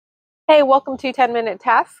Hey, welcome to 10-Minute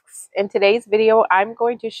Tasks. In today's video, I'm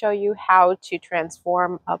going to show you how to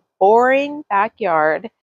transform a boring backyard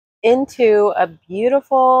into a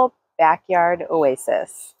beautiful backyard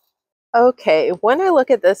oasis. Okay, when I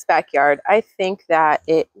look at this backyard, I think that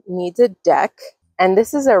it needs a deck, and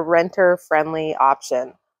this is a renter-friendly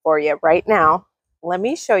option for you right now. Let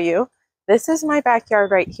me show you. This is my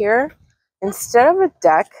backyard right here. Instead of a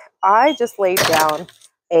deck, I just laid down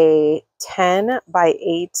a 10 by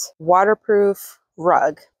 8 waterproof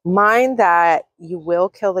rug. Mind that you will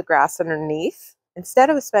kill the grass underneath. Instead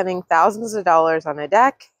of spending thousands of dollars on a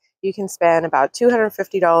deck, you can spend about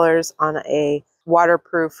 $250 on a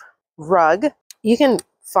waterproof rug. You can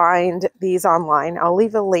find these online. I'll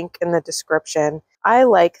leave a link in the description. I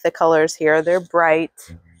like the colors here. They're bright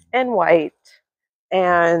and white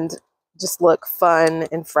and just look fun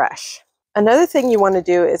and fresh. Another thing you want to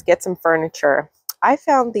do is get some furniture. I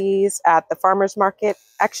found these at the farmer's market.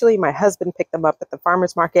 Actually, my husband picked them up at the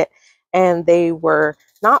farmer's market, and they were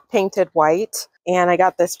not painted white. And I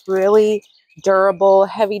got this really durable,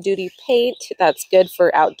 heavy-duty paint that's good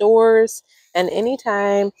for outdoors. And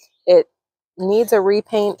anytime it needs a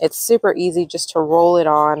repaint, it's super easy just to roll it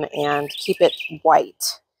on and keep it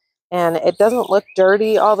white. And it doesn't look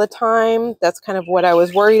dirty all the time. That's kind of what I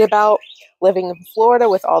was worried about living in Florida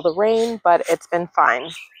with all the rain, but it's been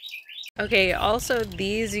fine. Okay, also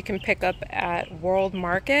these you can pick up at World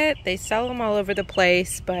Market. They sell them all over the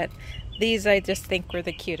place, but these I just think were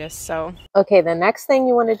the cutest. So okay, the next thing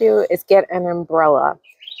you want to do is get an umbrella.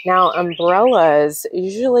 Now umbrellas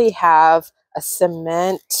usually have a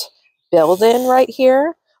cement build-in right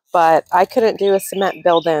here, but I couldn't do a cement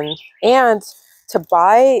build-in, and to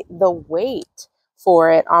buy the weight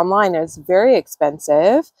for it online is very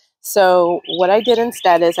expensive. So what I did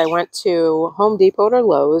instead is I went to Home Depot or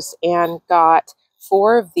Lowe's and got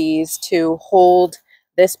 4 of these to hold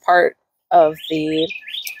this part of the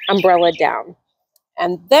umbrella down.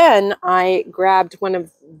 And then I grabbed one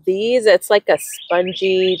of these. It's like a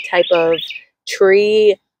spongy type of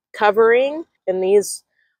tree covering. And these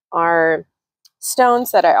are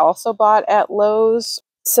stones that I also bought at Lowe's.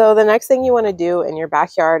 So the next thing you want to do in your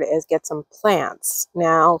backyard is get some plants.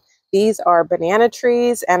 Now, these are banana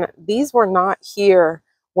trees, and these were not here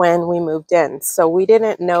when we moved in. So we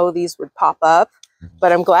didn't know these would pop up,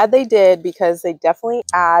 but I'm glad they did because they definitely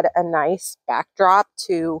add a nice backdrop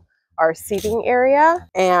to our seating area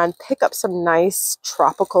and pick up some nice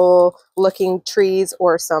tropical looking trees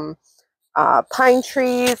or some pine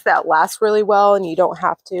trees that last really well and you don't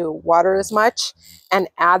have to water as much, and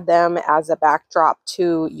add them as a backdrop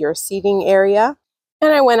to your seating area.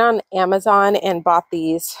 And I went on Amazon and bought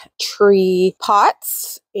these tree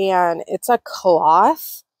pots, and it's a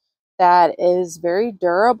cloth that is very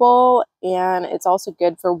durable, and it's also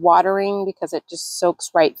good for watering because it just soaks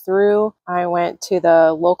right through. I went to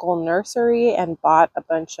the local nursery and bought a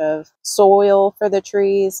bunch of soil for the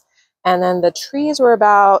trees, and then the trees were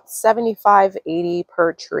about $75–80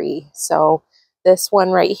 per tree. So this one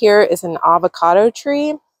right here is an avocado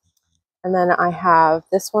tree. And then I have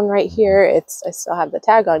this one right here. I still have the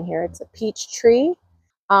tag on here. It's a peach tree.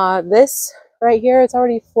 This right here, it's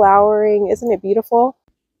already flowering. Isn't it beautiful?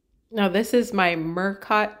 Now this is my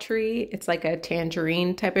Murcott tree. It's like a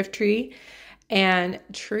tangerine type of tree. And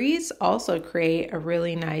trees also create a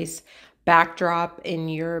really nice backdrop in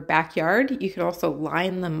your backyard. You can also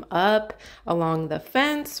line them up along the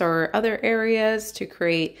fence or other areas to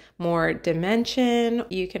create more dimension.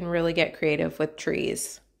 You can really get creative with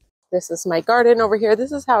trees. This is my garden over here.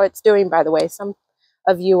 This is how it's doing, by the way. Some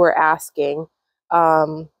of you were asking.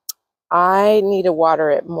 I need to water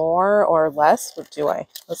it more or less. What do I?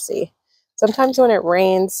 Let's see. Sometimes when it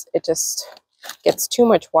rains, it just gets too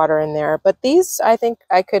much water in there. But these, I think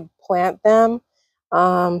I could plant them.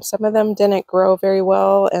 Some of them didn't grow very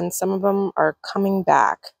well, and some of them are coming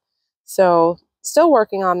back. So still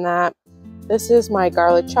working on that. This is my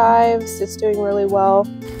garlic chives. It's doing really well.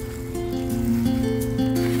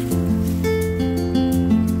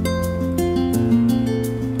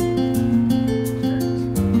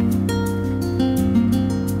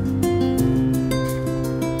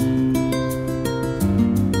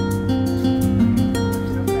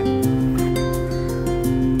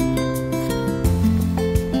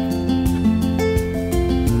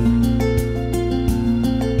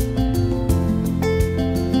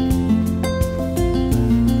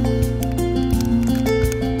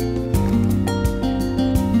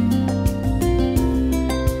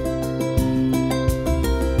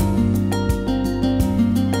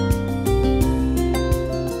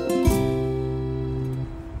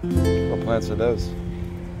 Plants are those?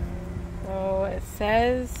 So it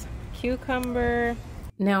says cucumber.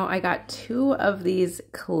 Now I got 2 of these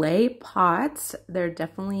clay pots. They're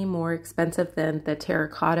definitely more expensive than the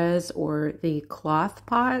terracottas or the cloth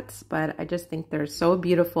pots, but I just think they're so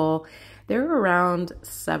beautiful. They're around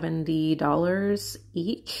 $70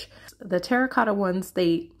 each. The terracotta ones,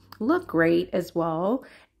 they look great as well,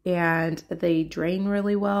 and they drain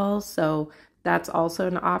really well, so that's also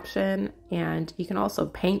an option. And you can also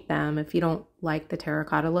paint them if you don't like the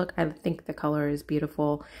terracotta look. I think the color is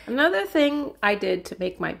beautiful. Another thing I did to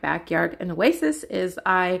make my backyard an oasis is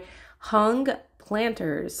I hung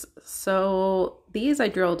planters. So these I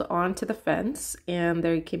drilled onto the fence and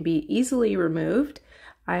they can be easily removed.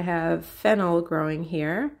 I have fennel growing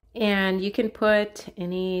here, and you can put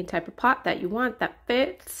any type of pot that you want that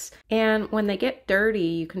fits. And when they get dirty,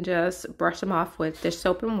 you can just brush them off with dish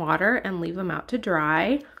soap and water and leave them out to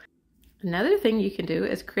dry. Another thing you can do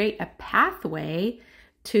is create a pathway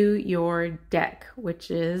to your deck,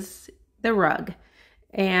 which is the rug.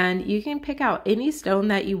 And you can pick out any stone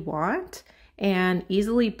that you want and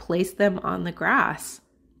easily place them on the grass.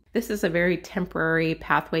 This is a very temporary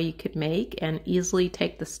pathway you could make and easily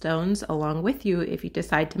take the stones along with you if you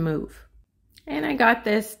decide to move. And I got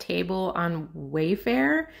this table on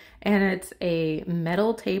Wayfair, and it's a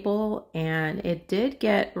metal table, and it did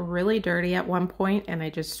get really dirty at one point, and I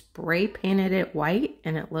just spray painted it white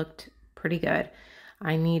and it looked pretty good.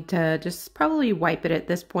 I need to just probably wipe it at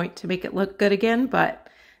this point to make it look good again, but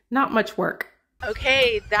not much work.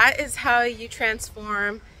 Okay, that is how you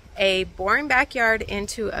transform a boring backyard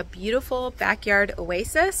into a beautiful backyard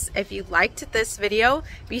oasis. If you liked this video,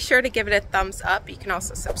 be sure to give it a thumbs up. You can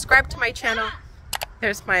also subscribe to my channel.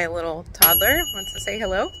 There's my little toddler, wants to say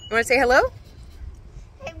hello. You want to say hello?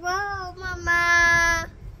 Hello, Mama.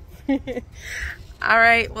 All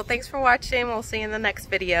right, well, thanks for watching. We'll see you in the next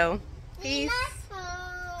video. Peace.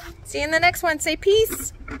 See you in the next one. Say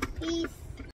peace. Peace.